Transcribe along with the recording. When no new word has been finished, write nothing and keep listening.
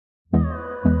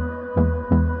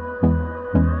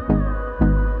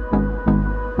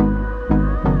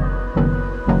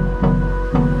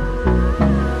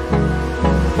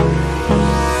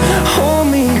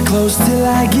close till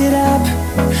I get up.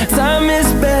 Time is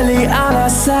barely on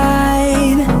our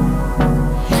side.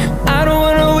 I don't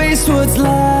wanna waste what's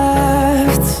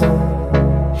left.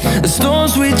 The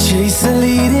storms we chase are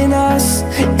leading us,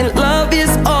 and love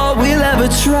is all we'll ever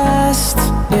trust.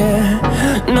 Yeah,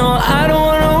 no, I don't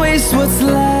wanna waste what's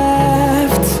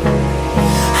left.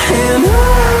 And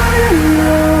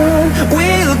on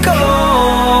we'll go,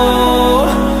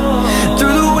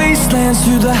 through the wastelands,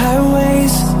 through the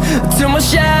highways, till my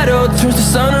shadow turns to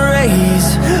sun rays.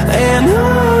 And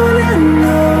on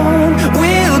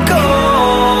we'll go,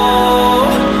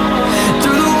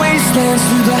 through the wastelands,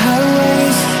 through the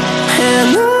highways,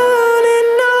 and on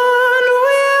we'll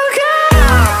go.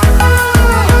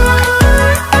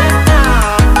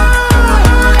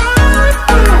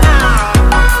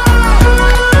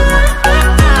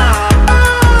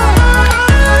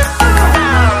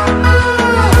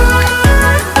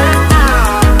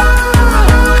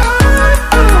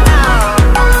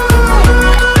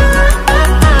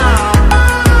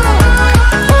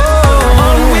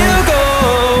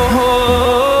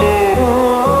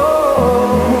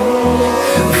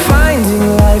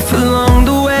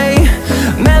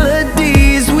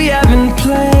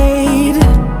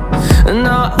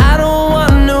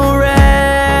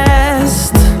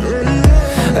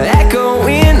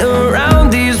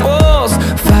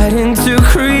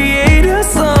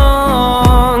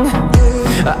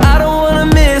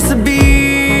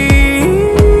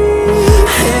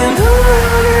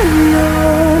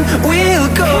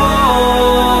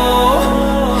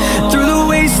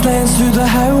 Through the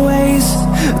highways,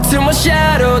 till my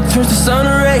shadow turns to sun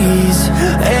rays.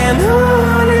 And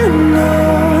on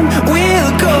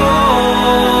we'll go,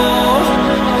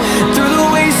 through the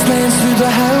wastelands, through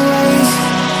the highways,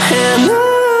 and on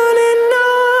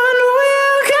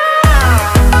we'll go.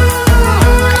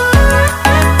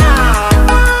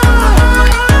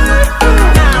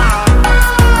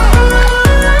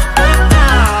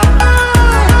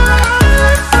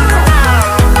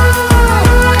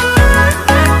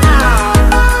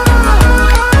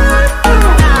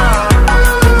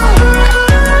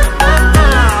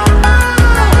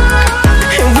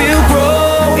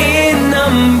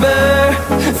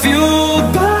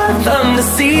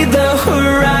 See the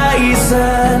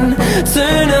horizon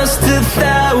turn us to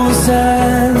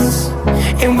thousands,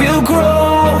 and we'll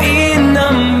grow in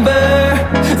number,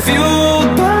 fueled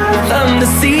by them. To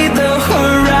see the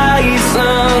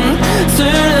horizon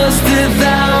turn us to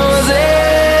thousands,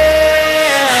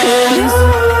 and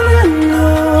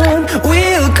on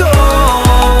we'll go,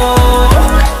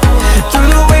 through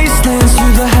the wastelands,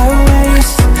 through the highways,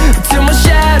 till my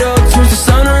shadow turns to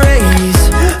sun rays.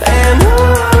 And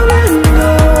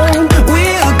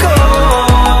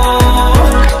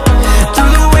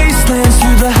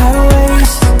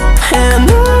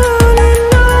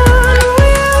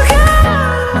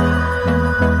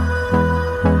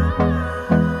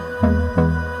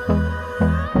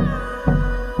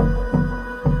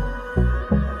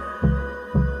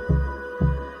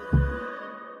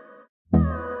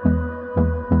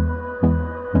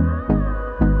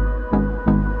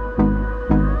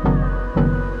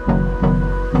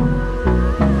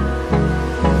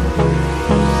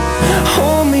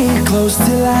close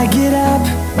till I get up.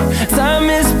 Time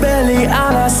is barely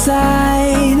on our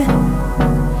side.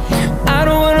 I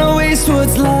don't wanna waste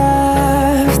what's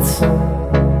left.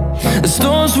 The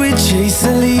storms we chase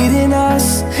are leading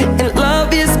us, and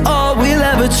love is all we'll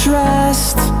ever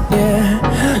trust. Yeah,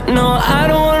 no, I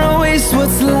don't wanna waste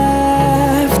what's left.